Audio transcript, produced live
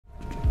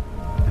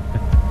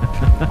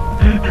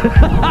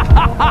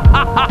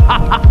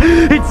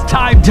It's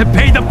time to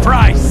pay the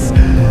price!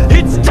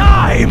 It's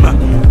time!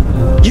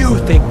 You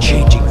think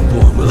changing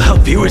form will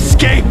help you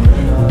escape?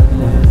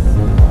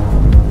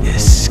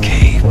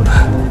 Escape.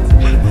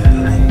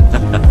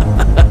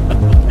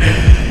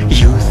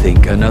 You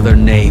think another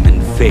name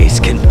and face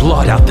can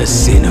blot out the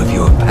sin of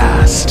your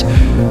past?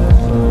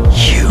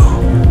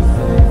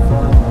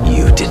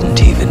 You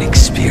didn't even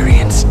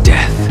experience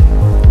death.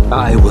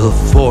 I will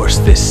force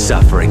this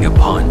suffering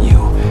upon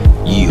you.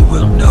 You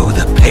will know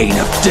the pain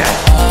of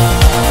death.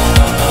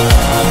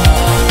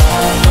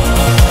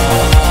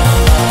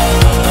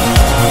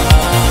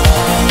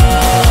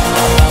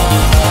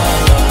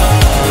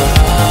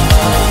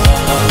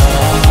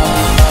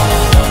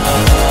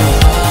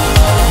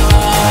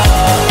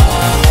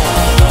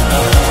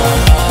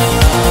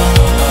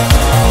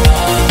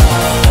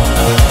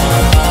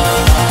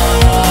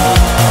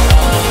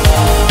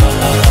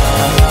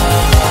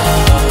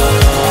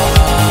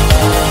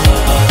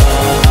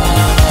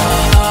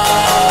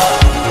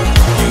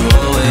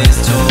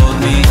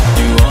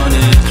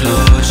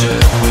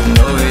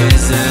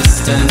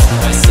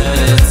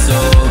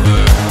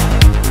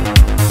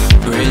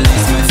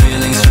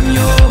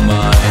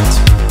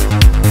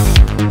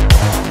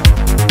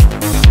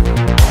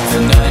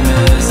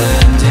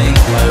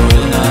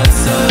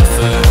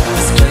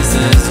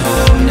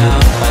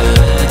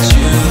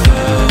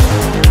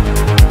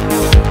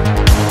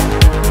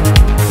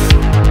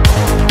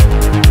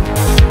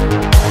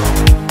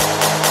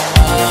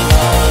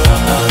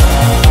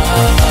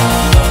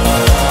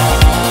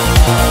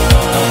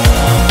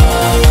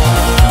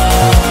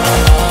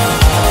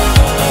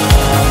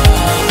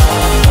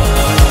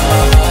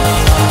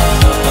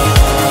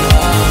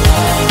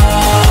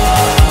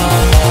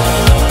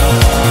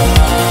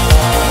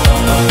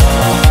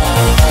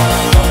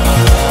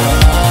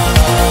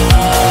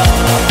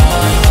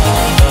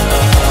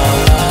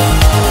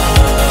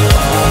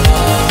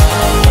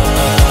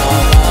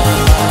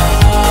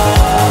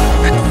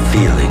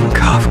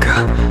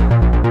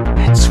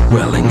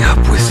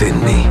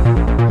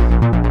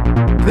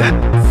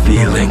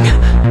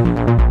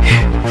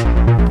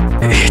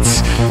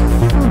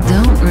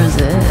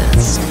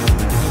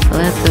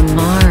 Let the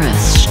𝘞𝘰𝘮𝘮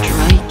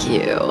strike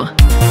you.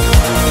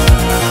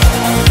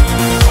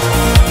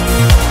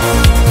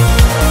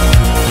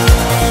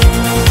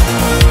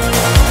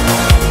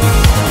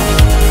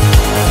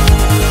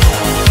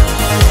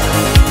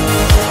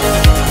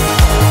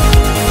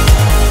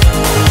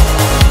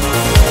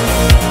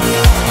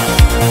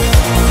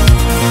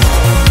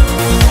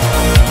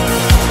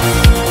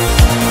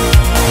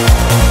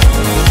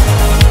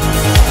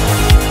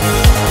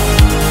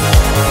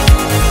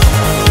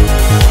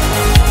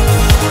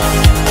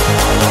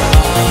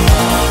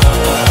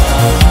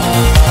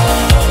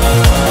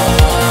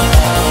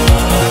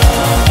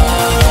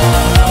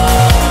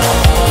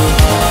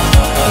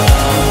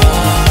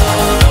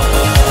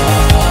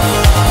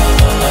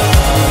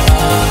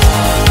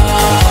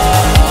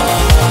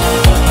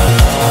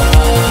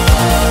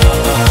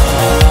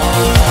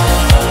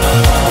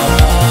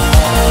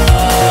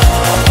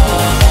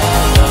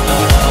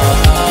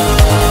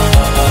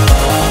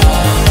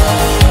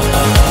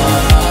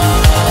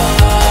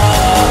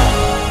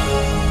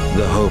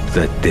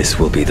 That this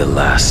will be the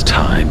last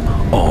time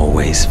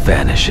always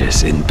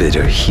vanishes in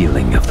bitter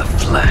healing of the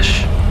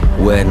flesh.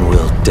 When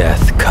will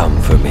death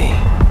come for me?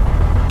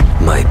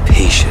 My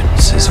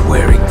patience is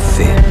wearing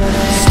thin.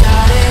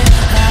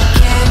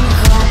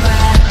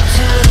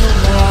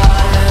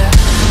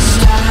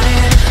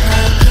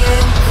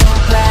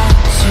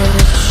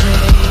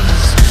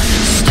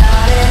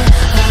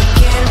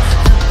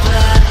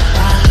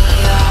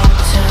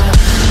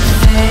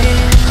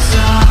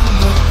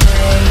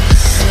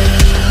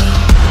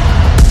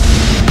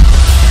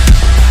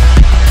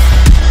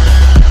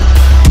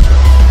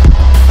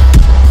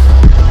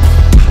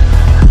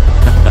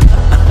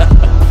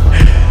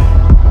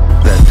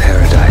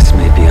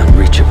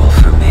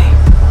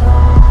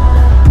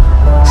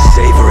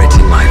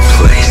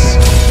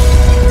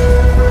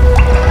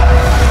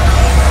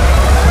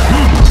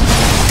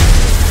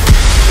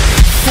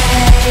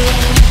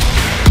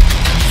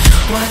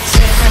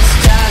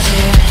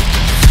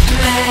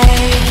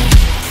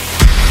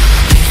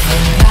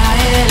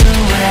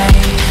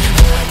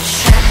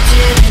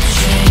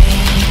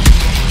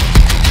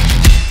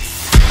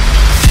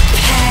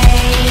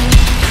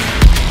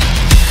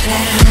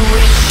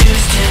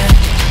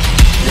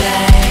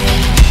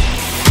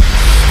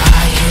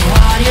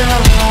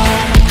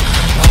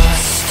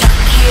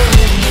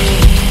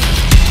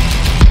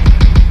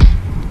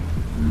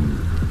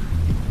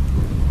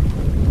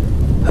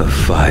 Of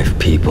 5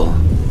 people,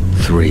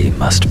 3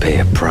 must pay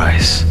a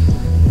price.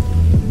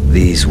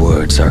 These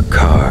words are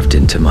carved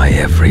into my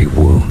every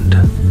wound.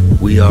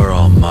 We are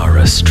all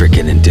𝘞𝘰𝘮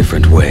stricken in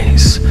different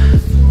ways,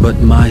 but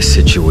my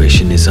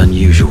situation is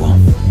unusual.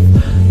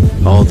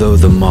 Although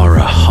the 𝘞𝘰𝘮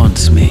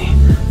haunts me,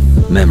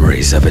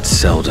 memories of it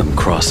seldom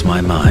cross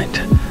my mind,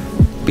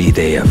 be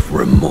they of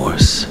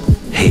remorse,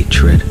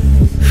 hatred,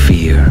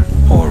 fear,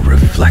 or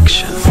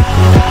reflection.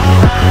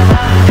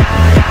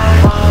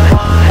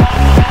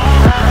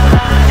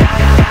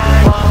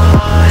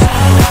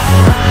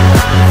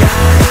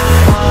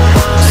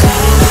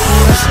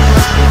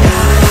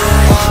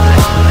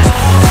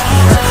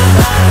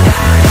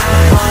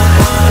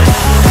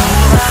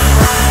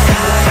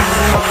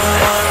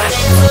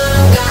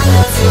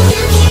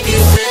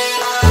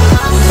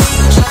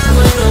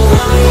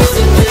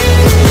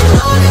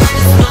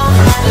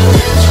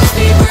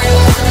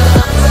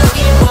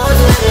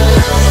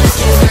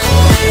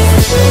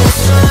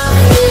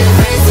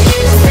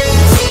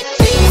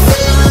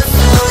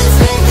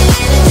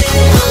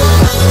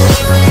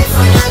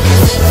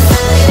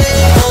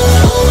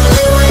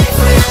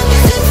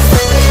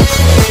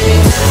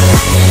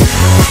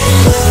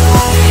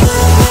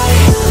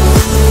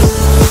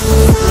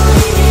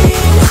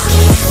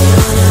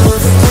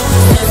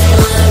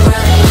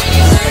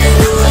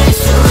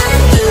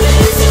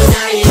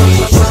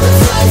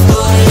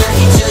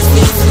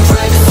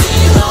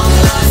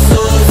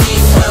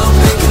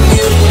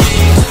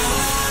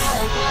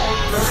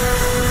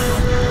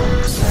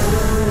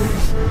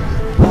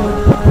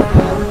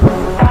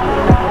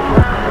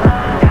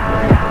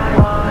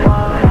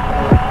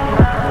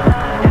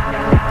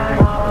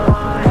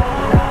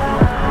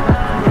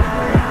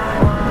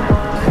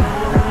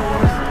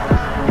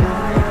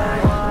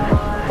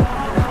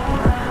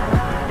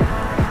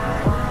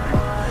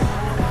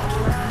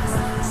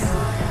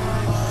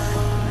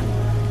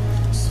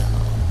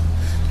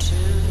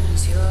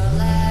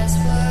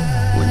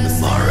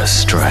 Mara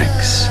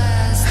strikes.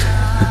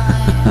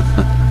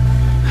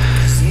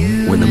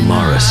 When the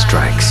Mara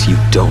strikes, you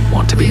don't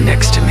want to be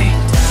next to me.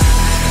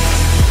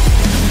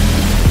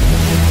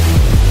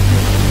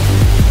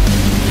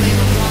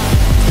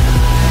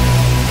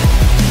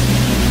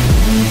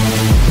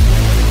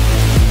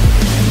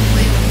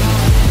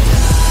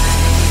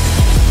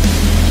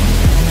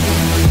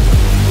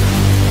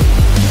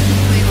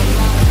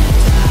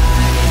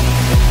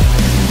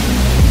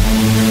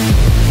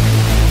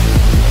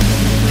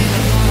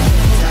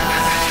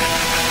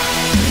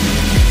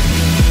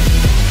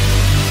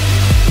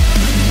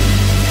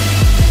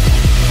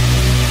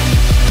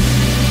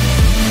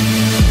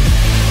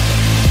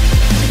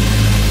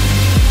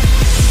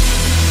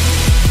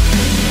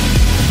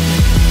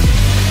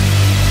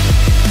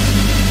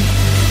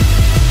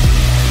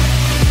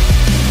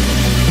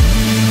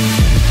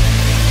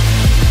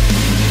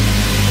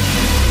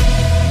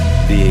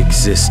 The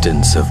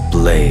existence of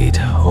Blade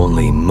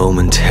only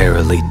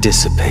momentarily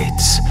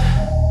dissipates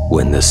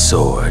when the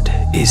sword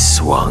is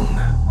swung.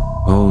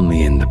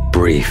 Only in the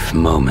brief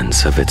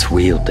moments of its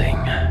wielding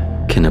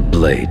can a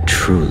blade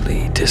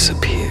truly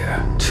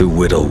disappear. To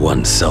whittle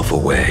oneself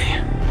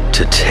away,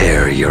 to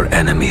tear your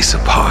enemies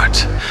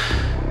apart.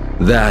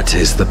 That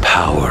is the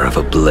power of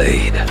a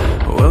blade.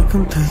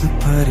 Welcome to the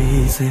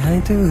party, say hi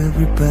to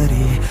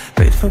everybody.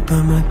 Paid for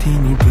by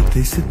martini, but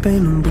they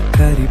sippin' on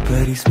Bacardi.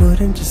 But he's more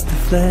than just a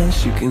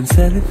flash, you can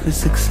sell it for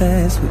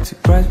success. What's your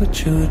price,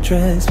 what's your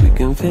address, we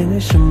can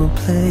finish in my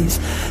place.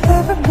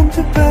 Ever been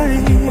to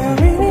Bali, I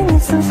really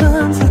need some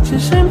sun. Such a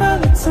shame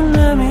about that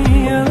tsunami,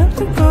 I love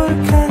to go to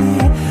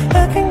Cali.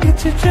 I can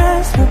get you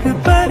dressed, rub your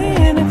body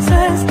in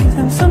excess. Give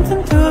them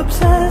something to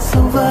obsess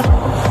over.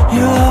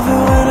 You love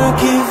it when I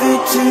give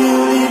it to you,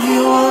 leave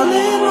you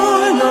wanting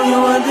more. Know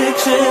your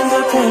addictions,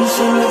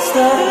 attention, let's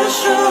start a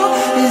show.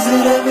 Is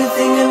it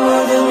everything and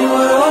more than we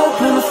were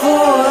hoping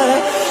for?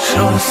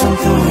 Show us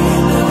something we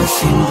ain't never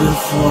seen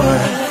before.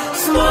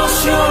 Smash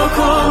your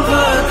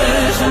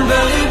competition,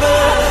 baby.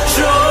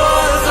 Show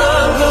us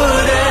some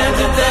good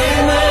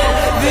entertainment.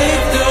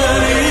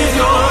 Victory's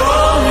your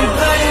only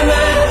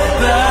payment.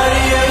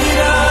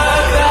 Gladiator,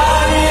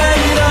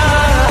 gladiator.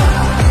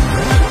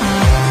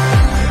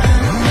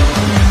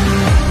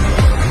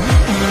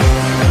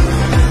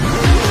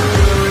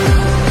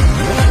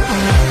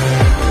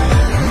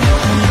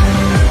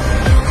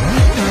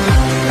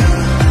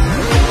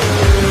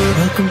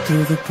 Welcome to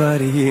the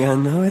party, I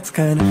know it's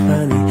kinda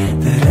funny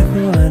that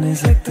everyone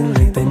is acting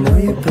like they know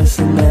your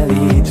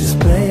personality. Just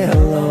play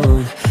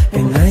along,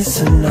 be nice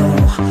and know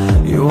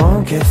you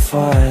won't get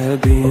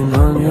fired being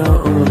on your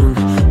own.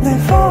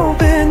 They've all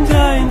been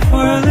dying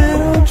for a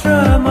little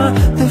drama.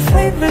 Their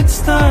favorite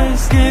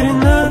stars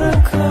getting out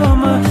of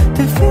coma.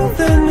 They feel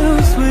the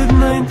news with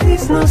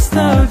 90s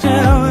nostalgia.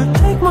 It would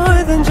take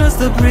more than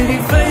just a pretty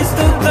face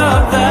to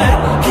top that.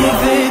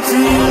 Give it to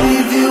you,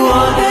 leave you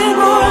wanting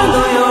more.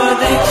 Know your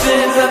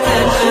addictions,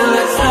 attention,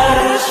 let's start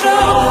a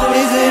show.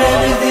 Is it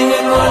everything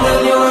and more than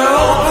you were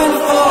hoping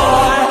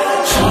for?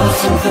 Show us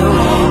something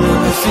we ain't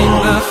never seen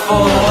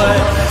before.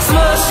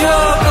 Smash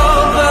your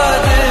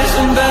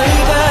competition,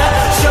 baby.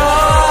 Show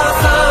us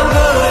some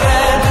good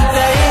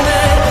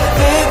entertainment.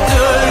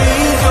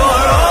 Victory's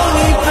your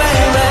only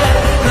payment.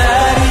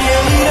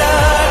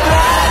 Gladiator,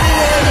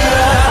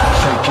 gladiator.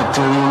 Fake it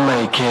till you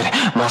make it.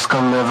 Mask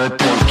I'll never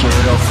take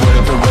it off. What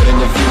if the wedding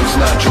if it's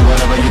not true?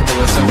 Whatever you think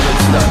is something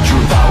it's not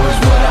true. Power's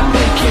what I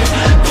make it.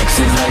 Fix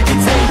it like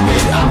it's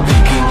 8-bit. I'm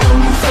picking your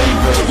new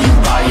favorite. You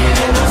buy it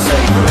and I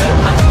savor it.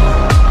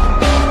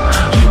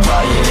 You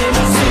buy it and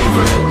I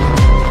savor it.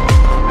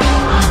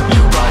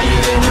 You buy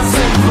it and I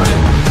savor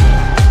it.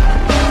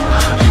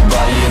 You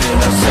buy it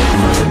and I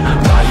savor it.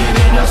 Buy it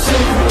and I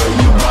savor it.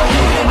 You buy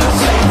it and I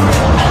savor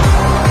it.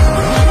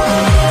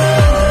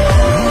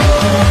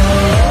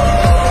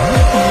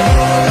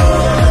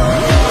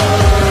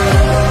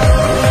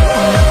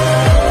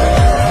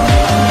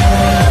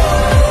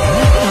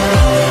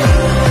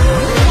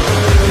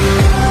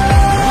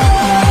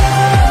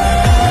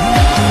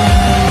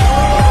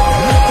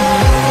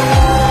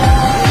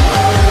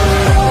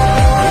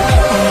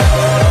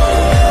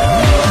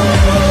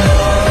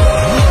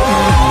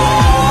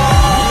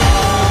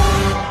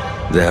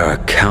 There are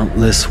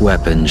countless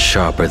weapons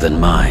sharper than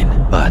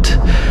mine, but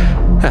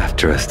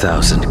after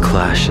 1,000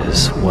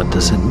 clashes, what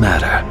does it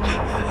matter?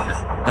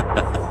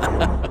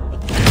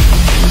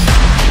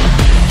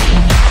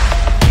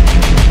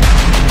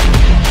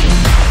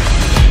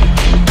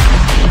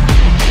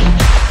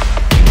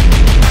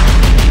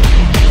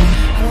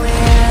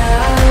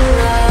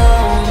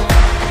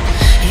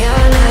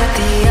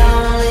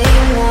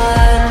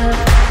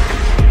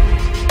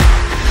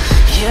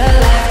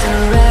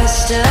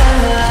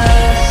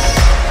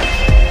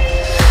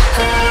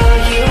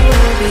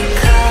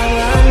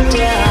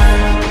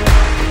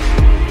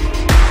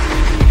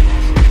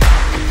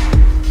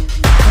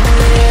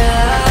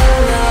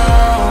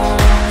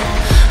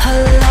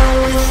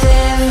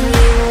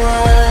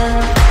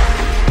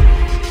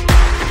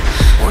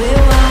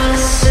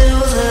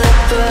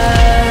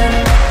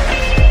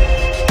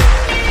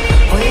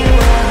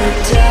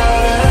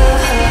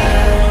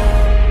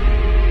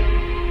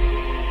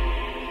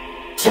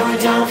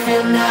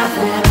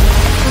 nothing.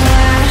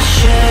 Why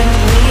should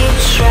we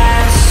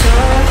try so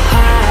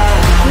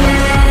hard?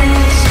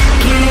 Let's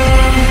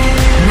get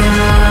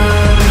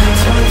numb,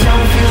 so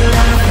don't feel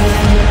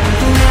nothing.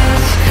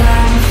 Let's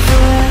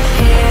comfort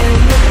in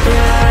the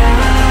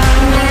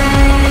blood.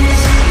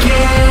 Let's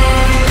get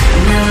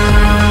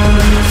numb,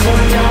 so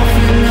don't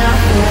feel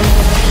nothing.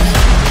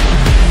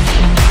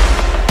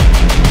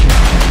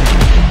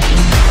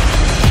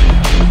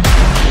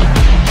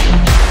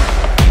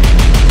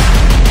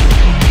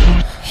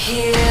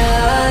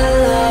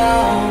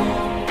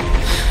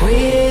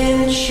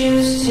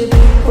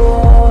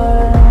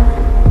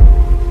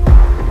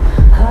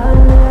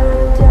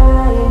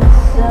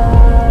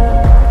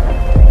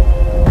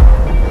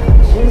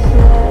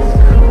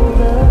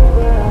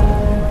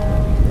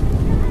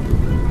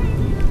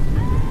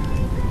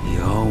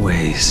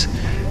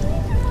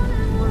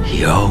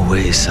 He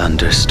always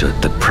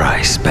understood the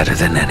price better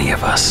than any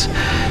of us,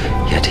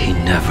 yet he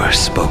never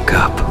spoke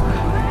up,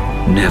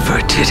 never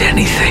did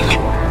anything.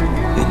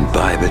 In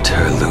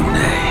𝘸𝘪𝘠𝘮𝘦,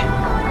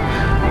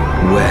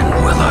 when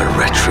will our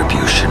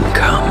retribution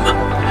come?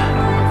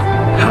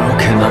 How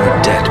can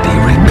our debt be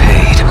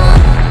repaid?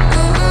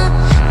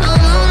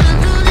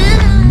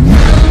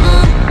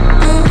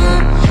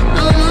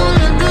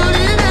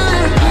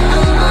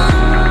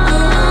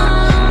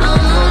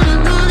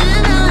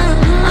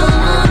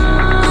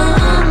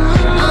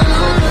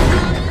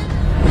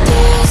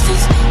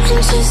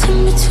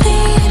 In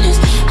between us,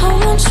 I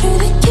want you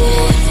to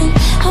give in,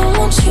 I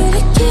want you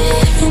to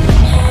give in.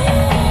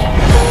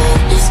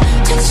 Goodness,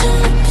 tension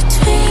in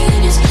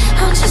between us,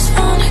 I just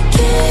wanna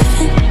give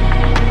in.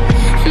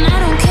 And I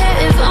don't care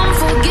if I'm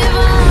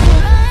forgiven.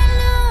 I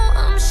know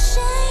I'm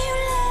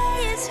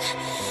shameless,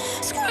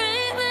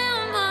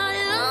 screaming my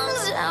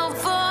lungs out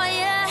for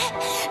you,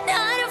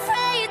 not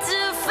afraid to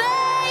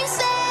face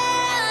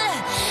it.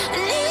 I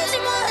need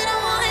you more than I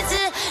wanted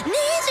to,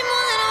 need you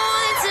more than I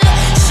wanted to.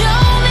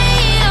 Show me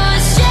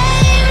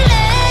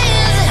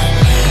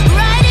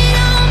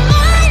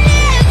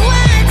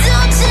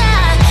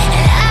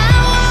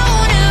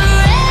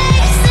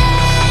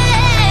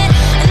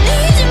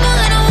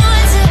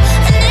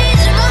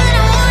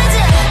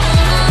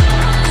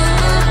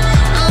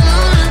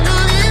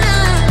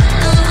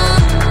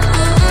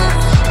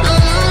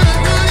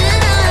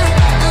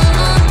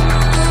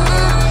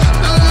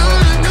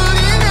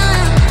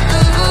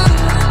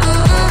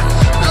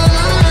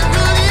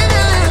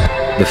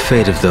The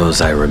fate of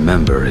those I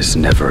remember is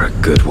never a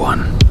good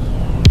one.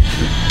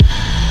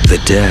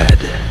 The dead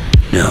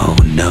know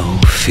no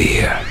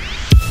fear.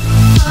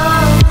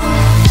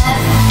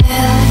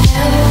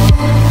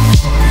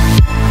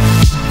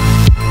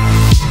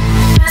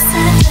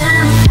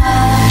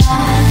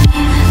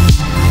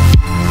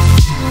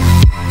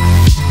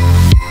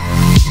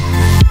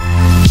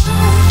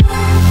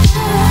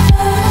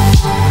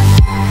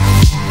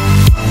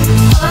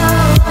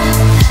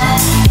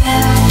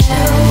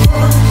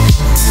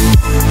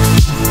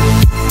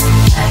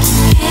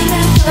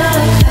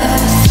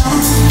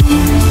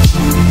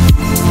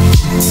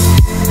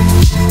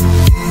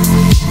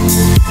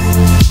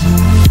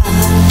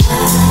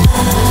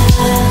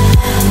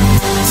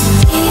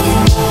 He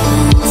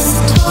once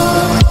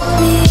told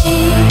me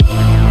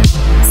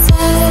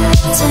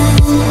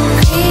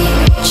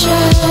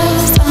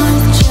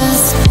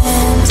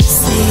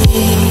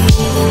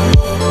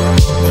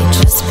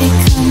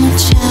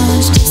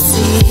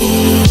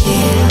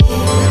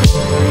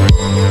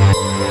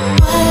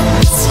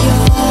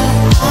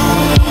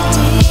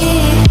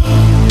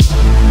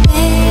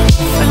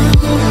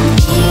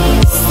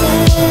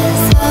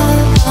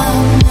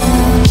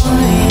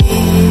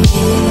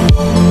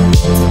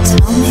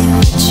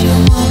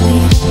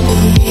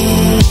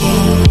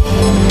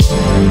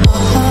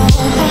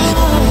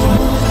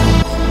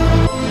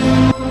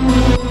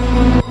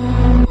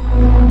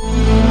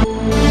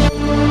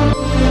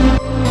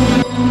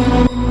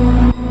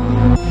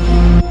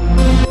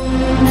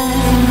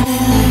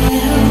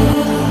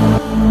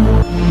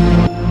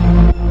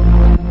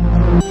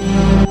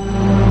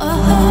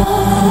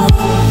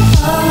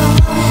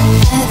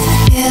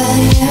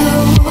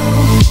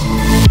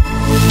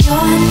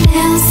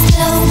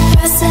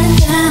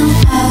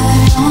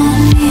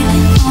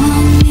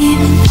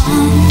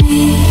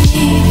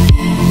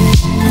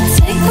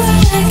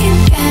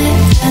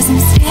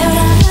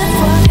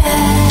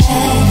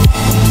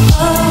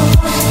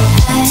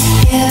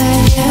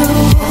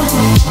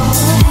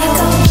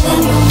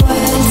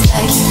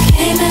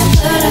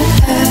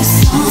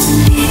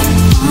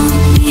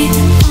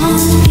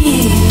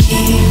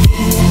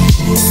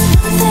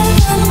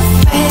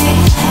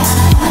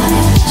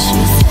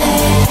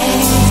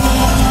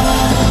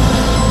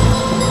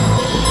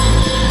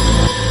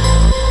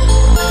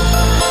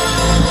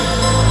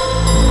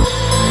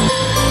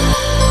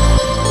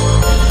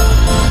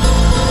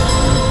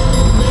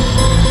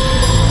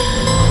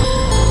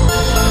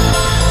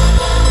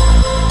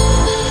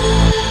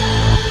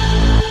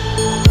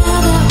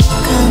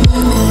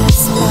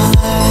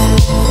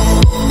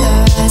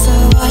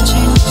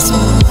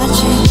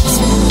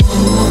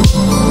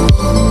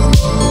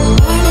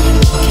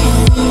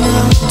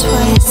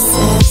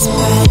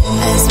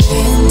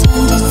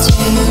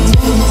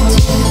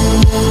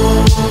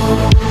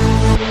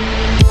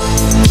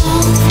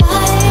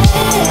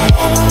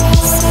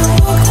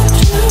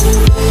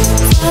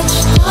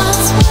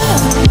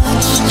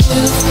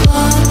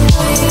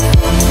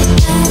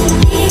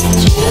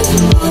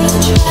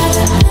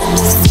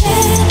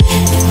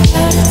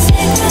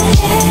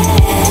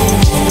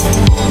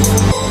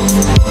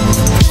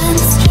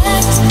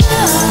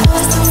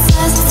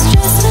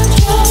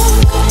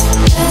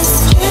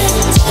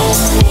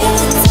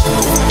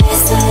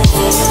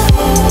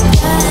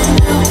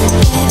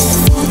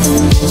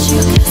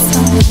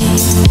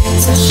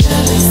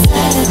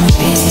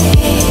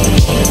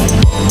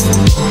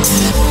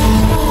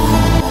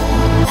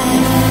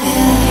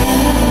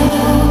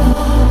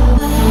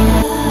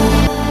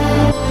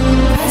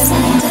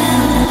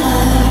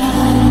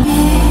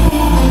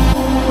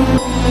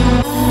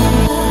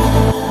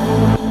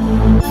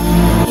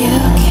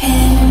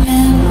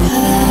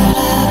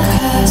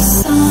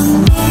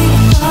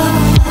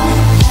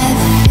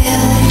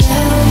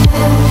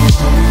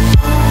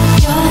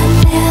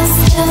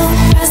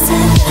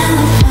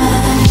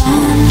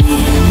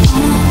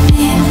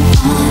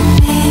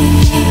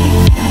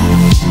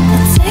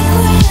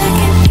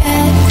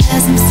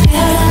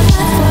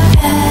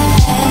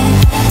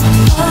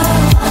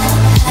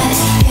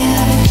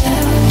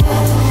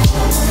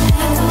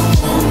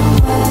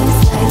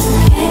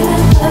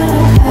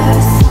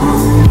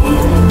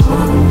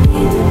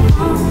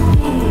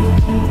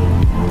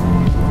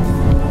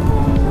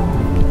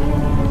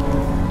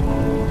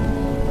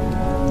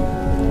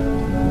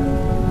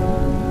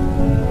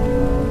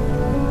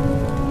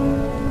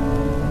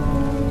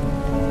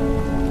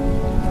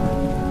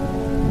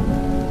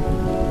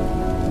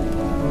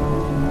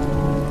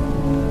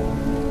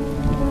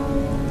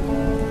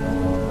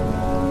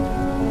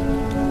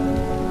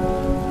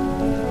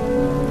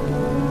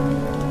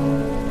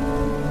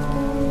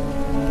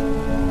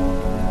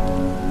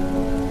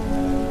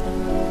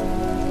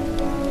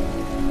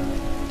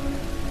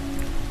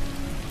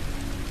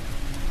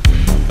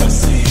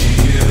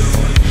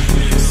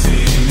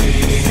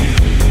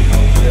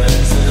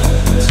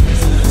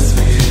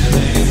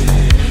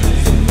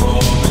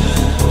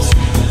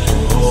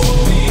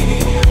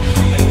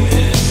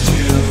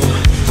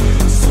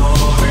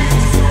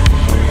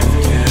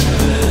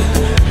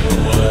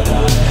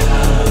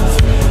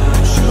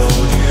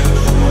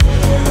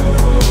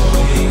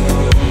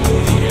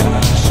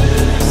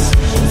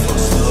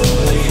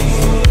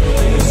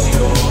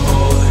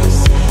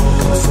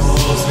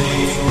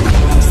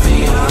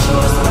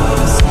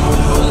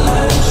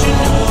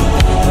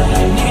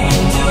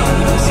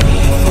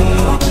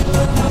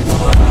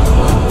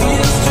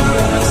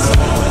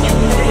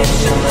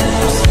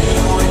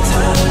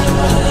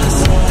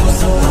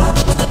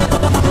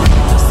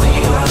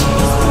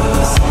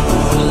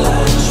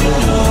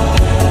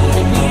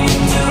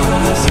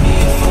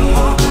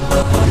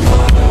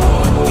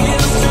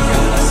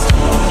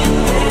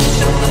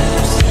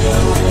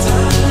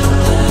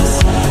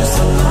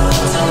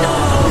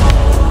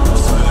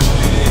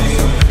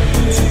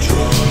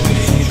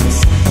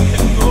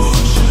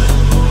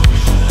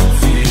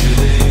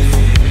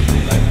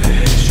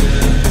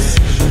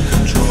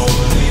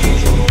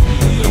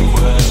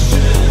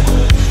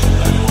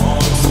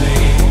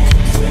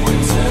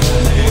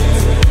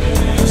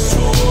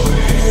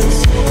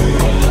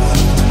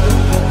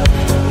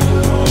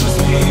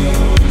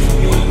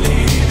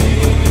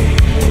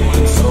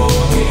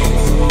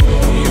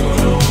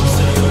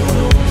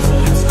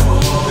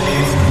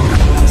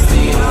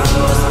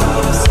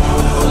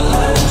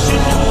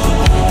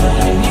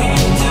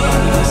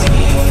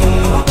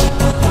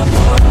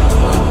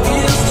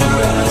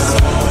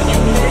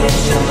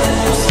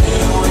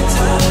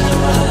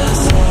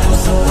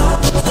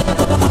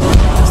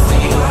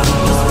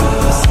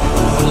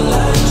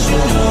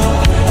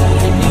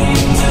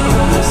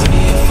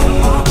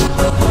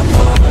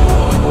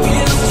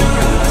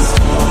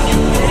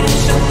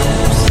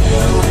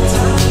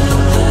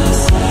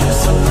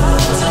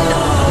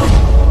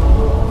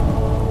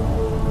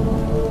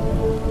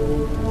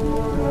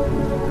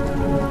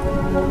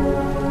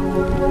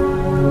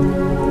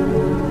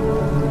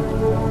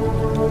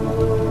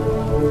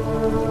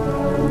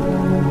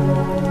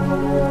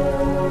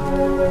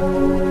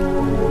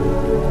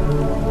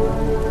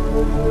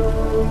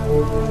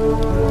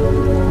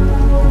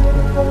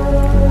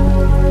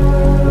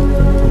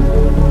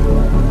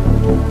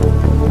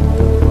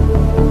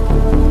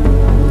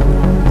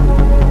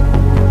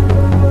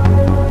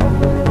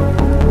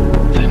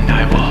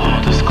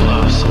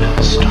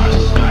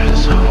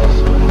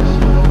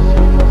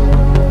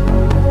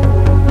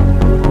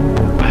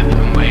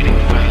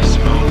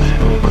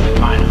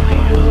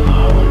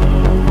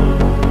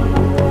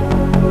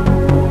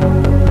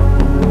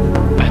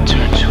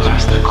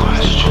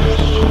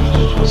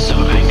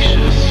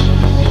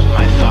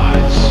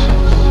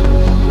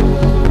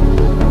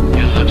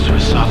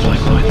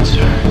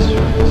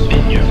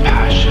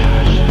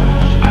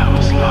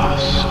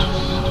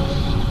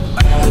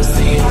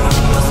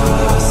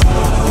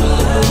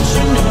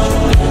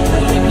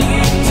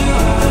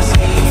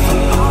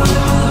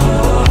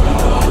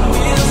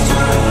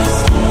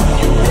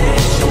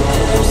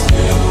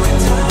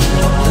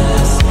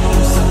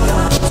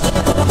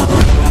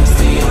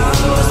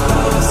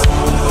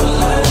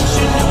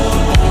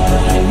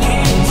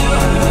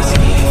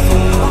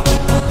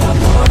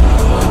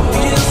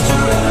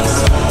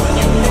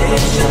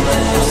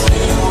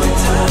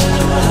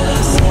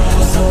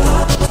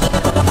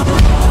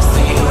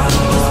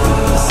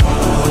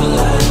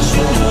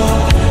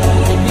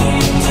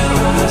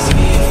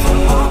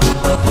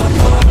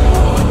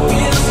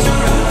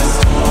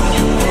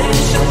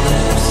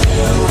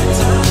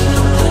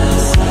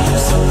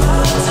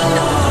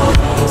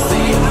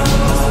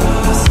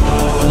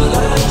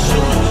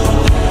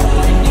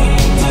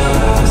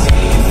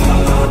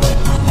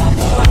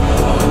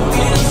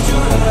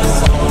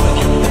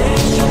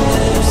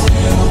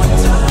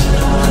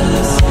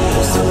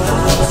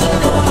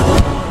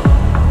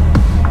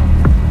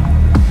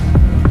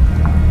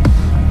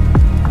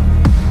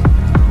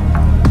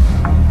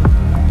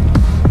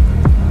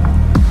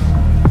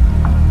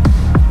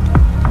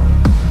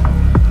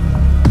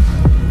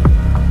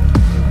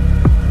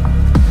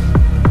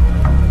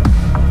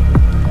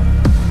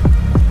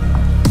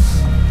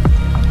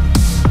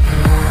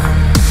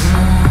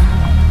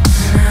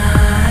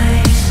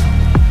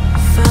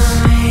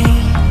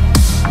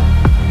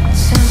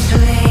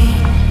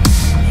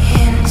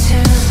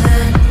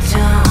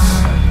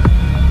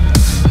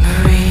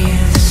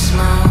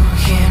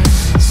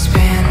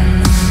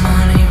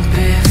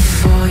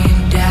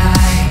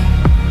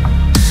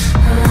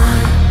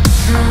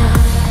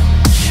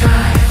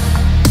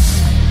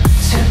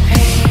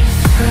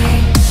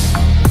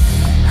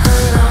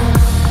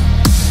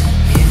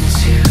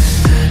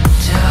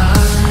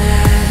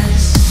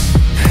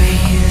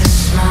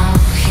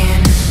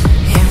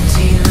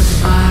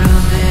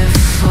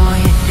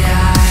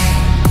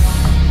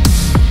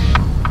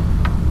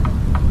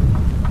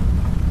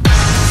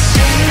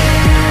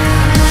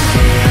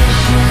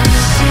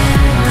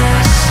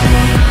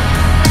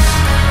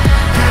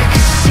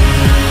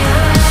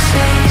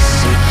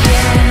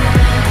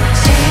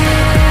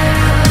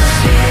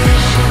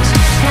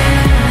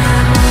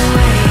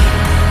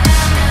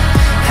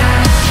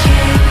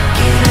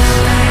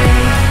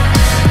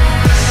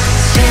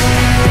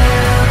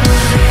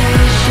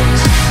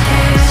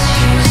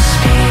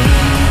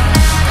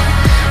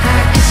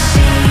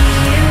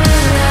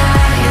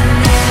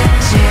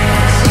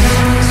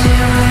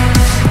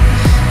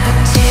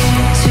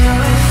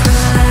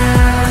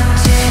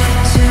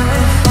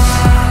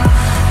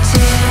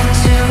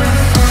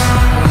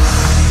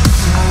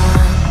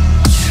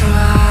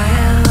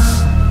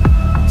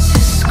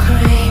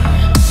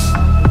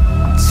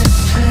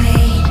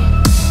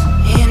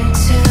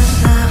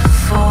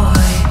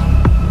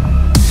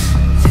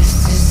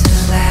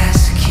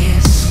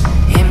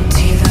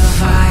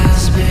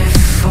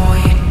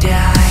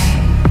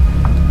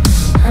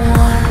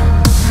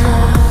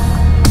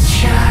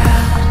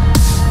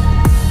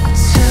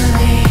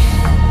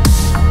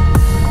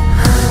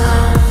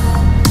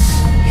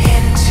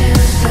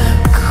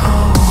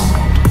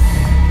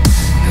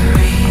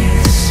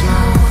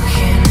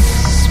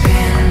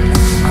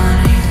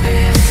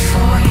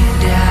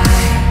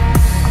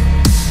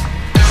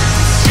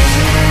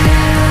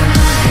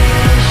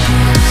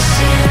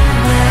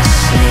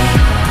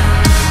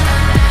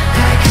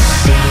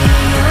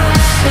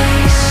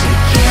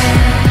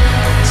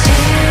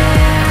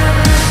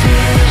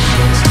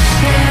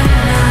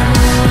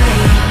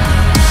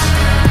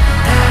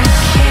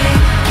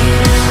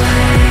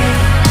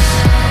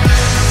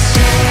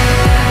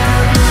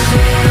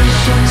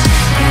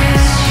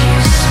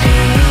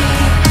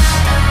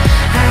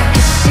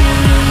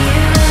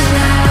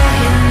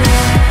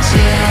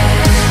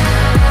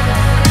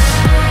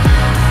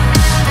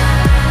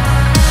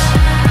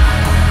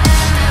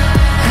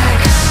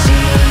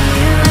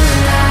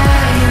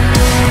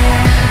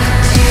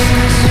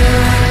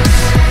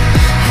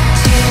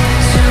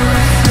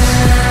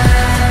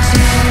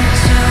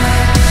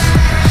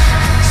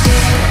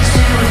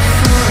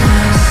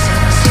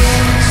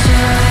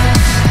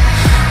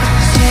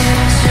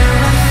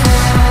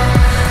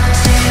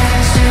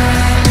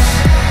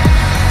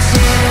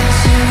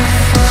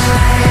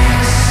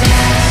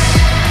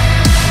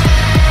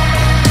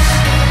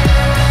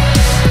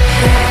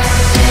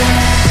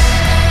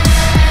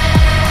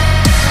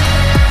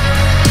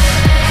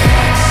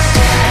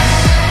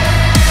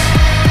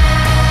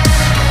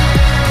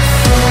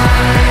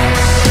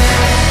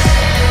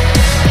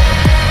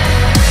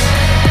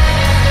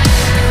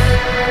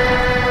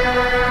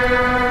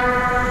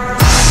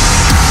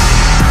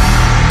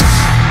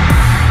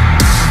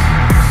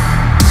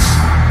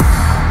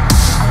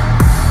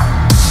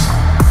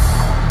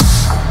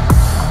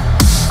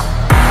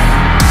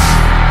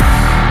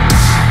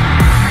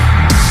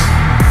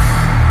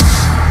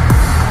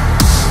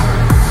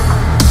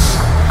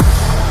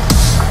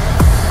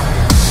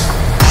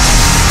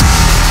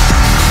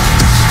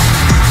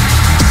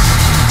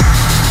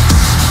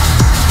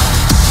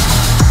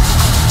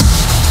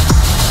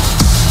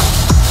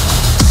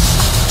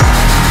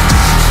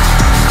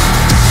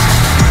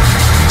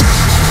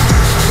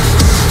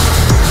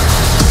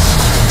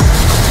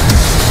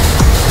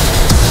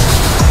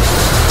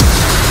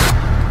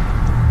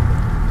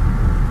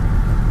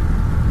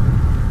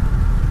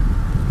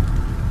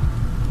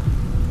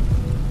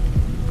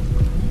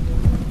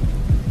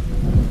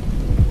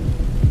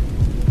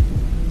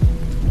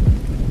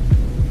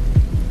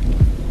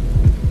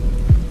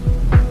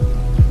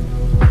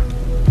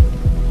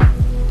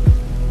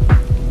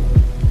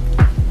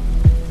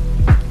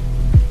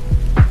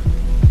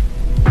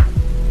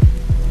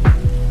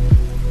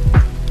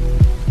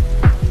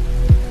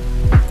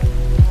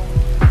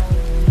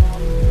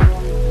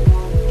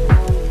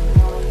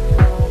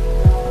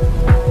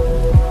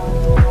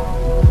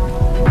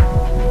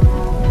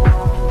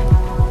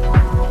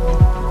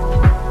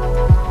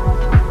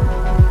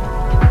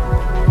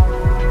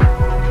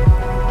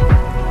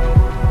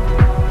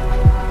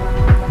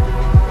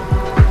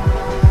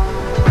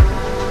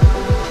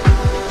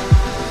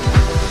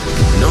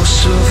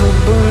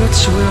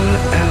birds will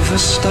ever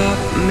stop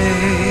me.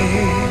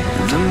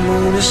 The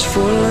moon is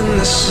full and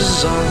this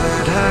is all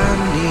that I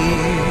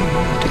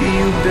need.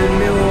 You bit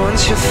me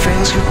once, your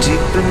fangs go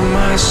deep in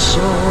my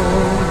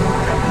soul.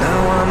 Now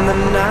I'm the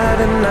night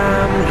and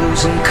I'm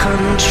losing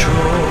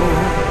control.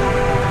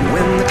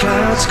 When the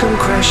clouds come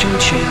crashing,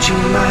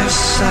 changing my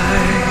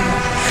side,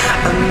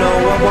 I know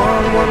I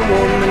want one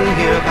woman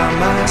here by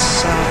my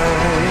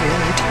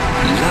side.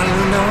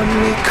 Loving on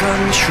me,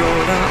 control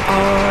the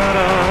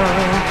order.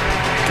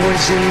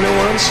 Poison me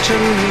once,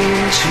 turn me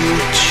into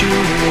what you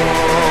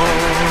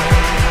want.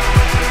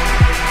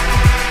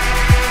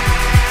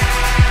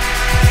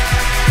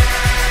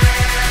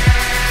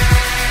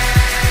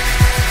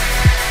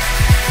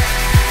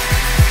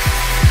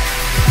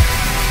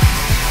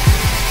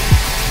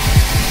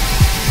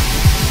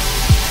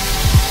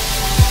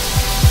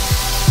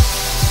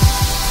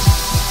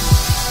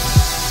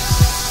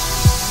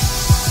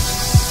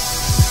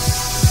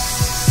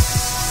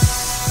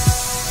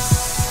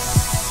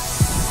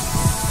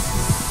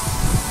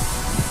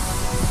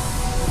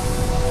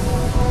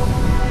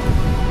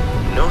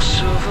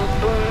 Silver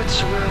birds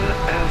will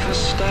ever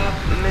stop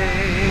me.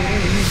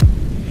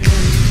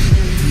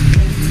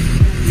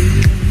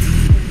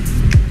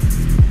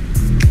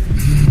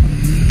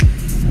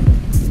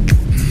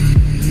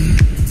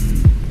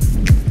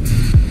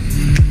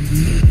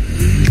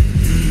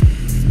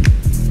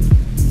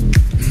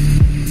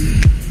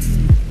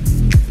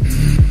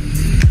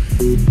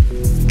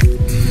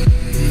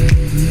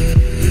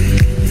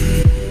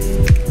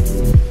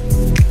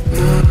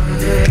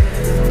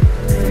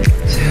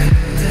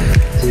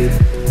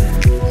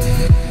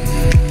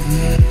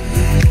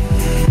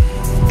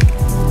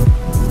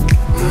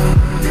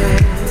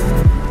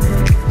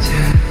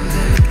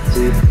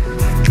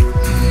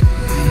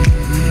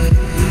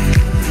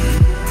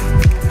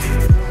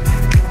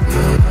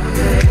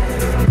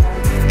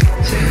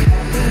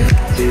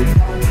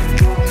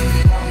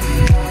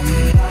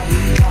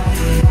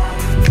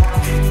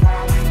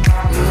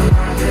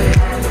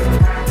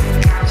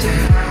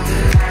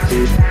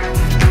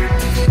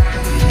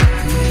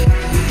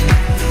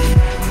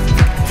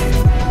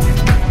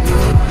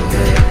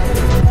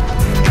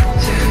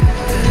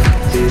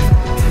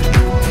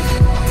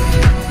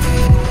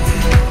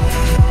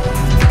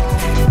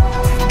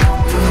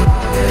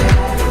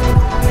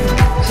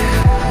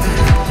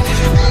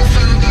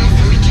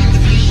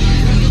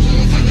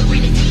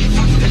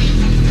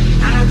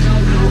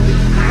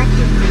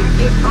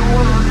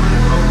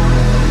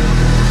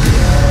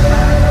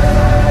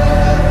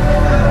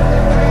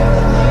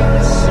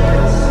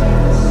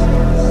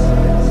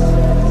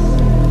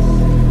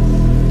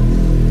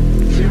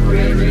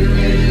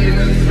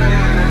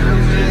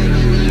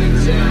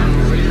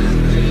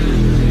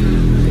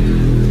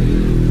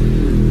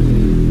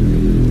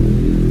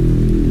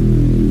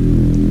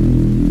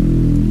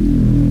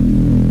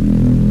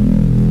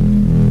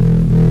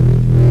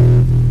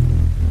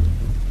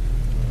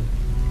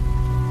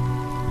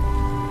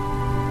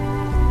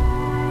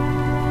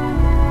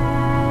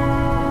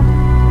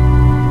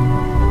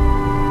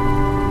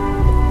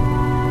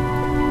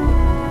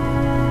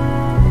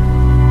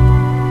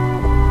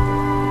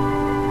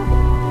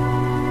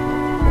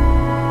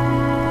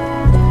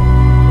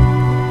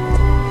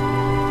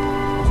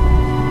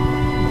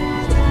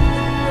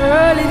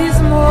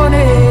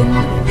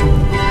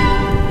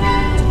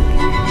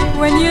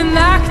 When you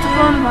knocked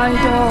on my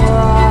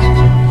door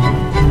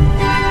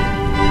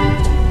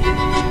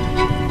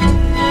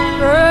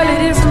early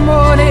this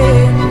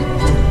morning,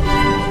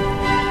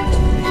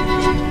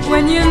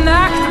 when you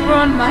knocked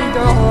on my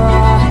door,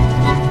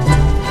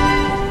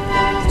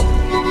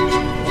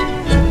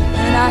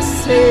 and I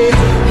say,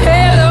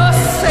 hello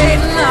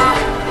Satan,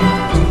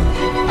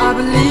 I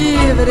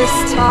believe it is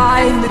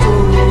time to go.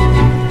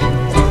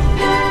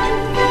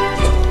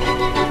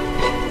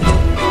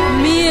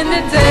 Me and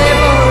the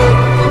devil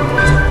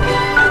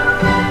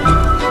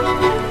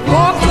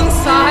walking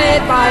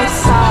side by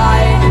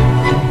side.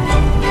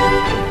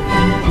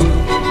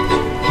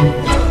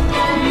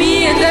 Me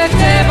and the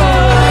devil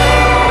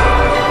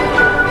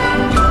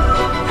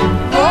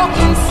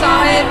walking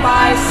side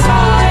by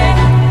side.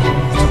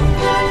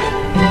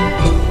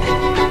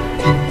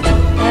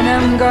 And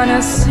I'm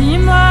gonna see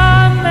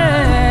my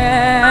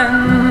man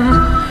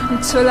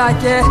until I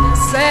get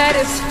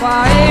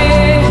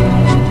satisfied.